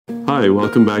Hi,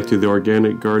 welcome back to the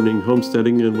Organic Gardening,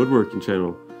 Homesteading, and Woodworking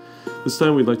channel. This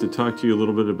time we'd like to talk to you a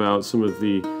little bit about some of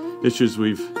the issues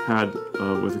we've had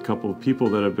with a couple of people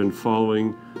that have been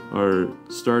following our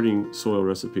starting soil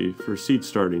recipe for seed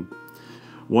starting.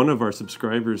 One of our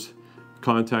subscribers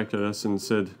contacted us and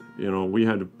said, we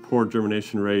had a poor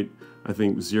germination rate. I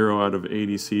think 0 out of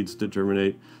 80 seeds to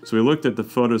germinate. So we looked at the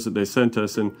photos that they sent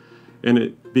us, and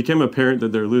it became apparent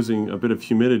that they're losing a bit of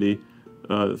humidity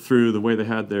through the way they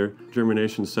had their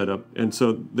germination set up. And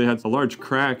so they had a large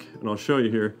crack, and I'll show you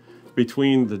here,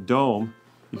 between the dome.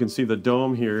 You can see the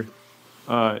dome here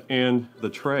and the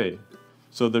tray.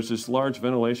 So there's this large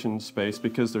ventilation space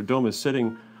because their dome is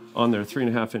sitting on their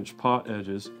 3.5-inch pot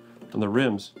edges on the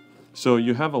rims. So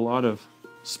you have a lot of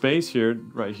space here,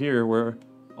 right here, where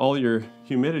all your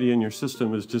humidity in your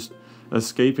system is just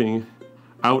escaping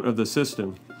out of the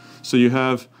system. So you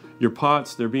have your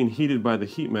pots, they're being heated by the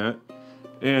heat mat,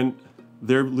 and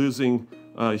they're losing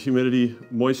humidity,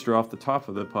 moisture off the top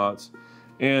of the pots,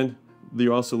 and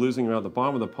you're also losing around the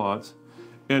bottom of the pots.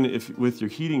 And if with your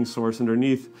heating source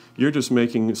underneath, you're just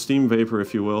making steam vapor,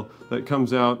 if you will, that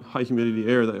comes out, high humidity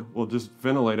air that will just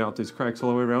ventilate out these cracks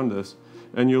all the way around this,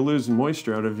 and you'll lose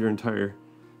moisture out of your entire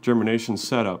germination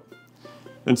setup.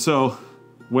 And so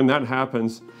when that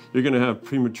happens, you're going to have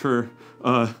premature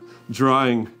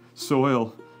drying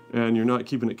soil, and you're not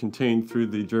keeping it contained through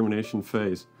the germination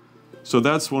phase. So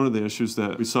that's one of the issues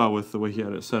that we saw with the way he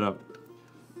had it set up.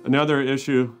 Another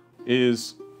issue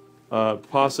is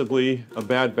possibly a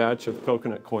bad batch of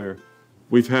coconut coir.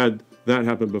 We've had that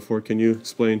happen before. Can you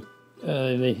explain?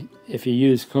 If you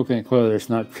use coconut coir that's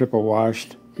not triple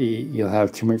washed, you'll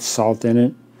have too much salt in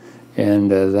it,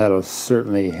 and that'll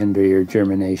certainly hinder your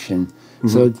germination. Mm-hmm.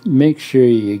 So make sure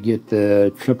you get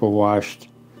the triple washed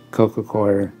coco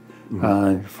coir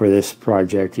for this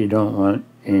project. You don't want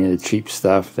any of the cheap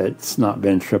stuff that's not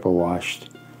been triple washed.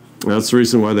 That's the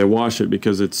reason why they wash it,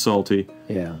 because it's salty.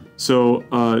 Yeah.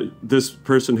 So this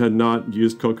person had not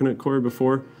used coconut coir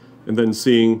before, and then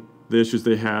seeing the issues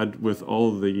they had with all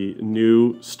of the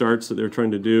new starts that they're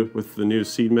trying to do with the new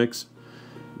seed mix,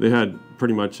 they had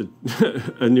pretty much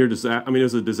a near disaster. I mean, it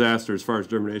was a disaster as far as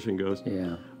germination goes.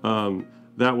 Yeah.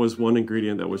 That was one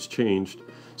ingredient that was changed.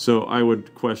 So I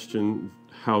would question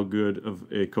how good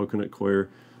of a coconut coir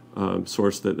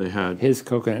source that they had. His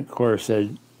coconut coir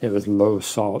said it was low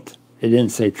salt. It didn't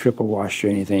say triple washed or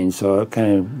anything, so it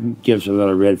kind of gives a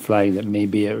little red flag that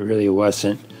maybe it really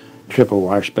wasn't triple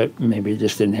washed, but maybe it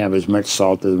just didn't have as much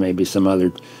salt as maybe some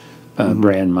other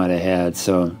brand might have had.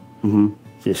 So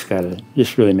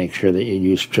just really make sure that you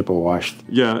use triple washed.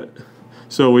 Yeah.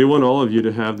 So we want all of you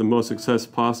to have the most success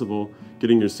possible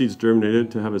getting your seeds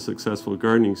germinated, to have a successful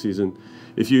gardening season.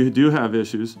 If you do have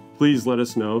issues, please let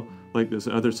us know, like this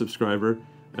other subscriber,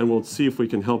 and we'll see if we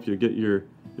can help you get your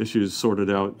issues sorted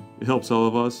out. It helps all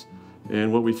of us,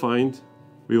 and what we find,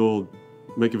 we will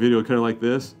make a video kind of like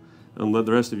this and let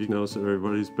the rest of you know, so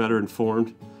everybody's better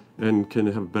informed and can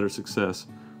have better success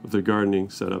with their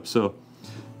gardening setup. So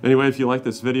anyway, if you like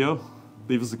this video,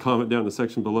 leave us a comment down in the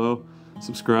section below,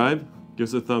 subscribe, give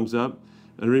us a thumbs up,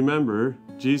 and remember,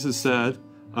 Jesus said,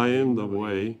 I am the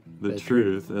way, the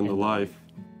truth, and the life.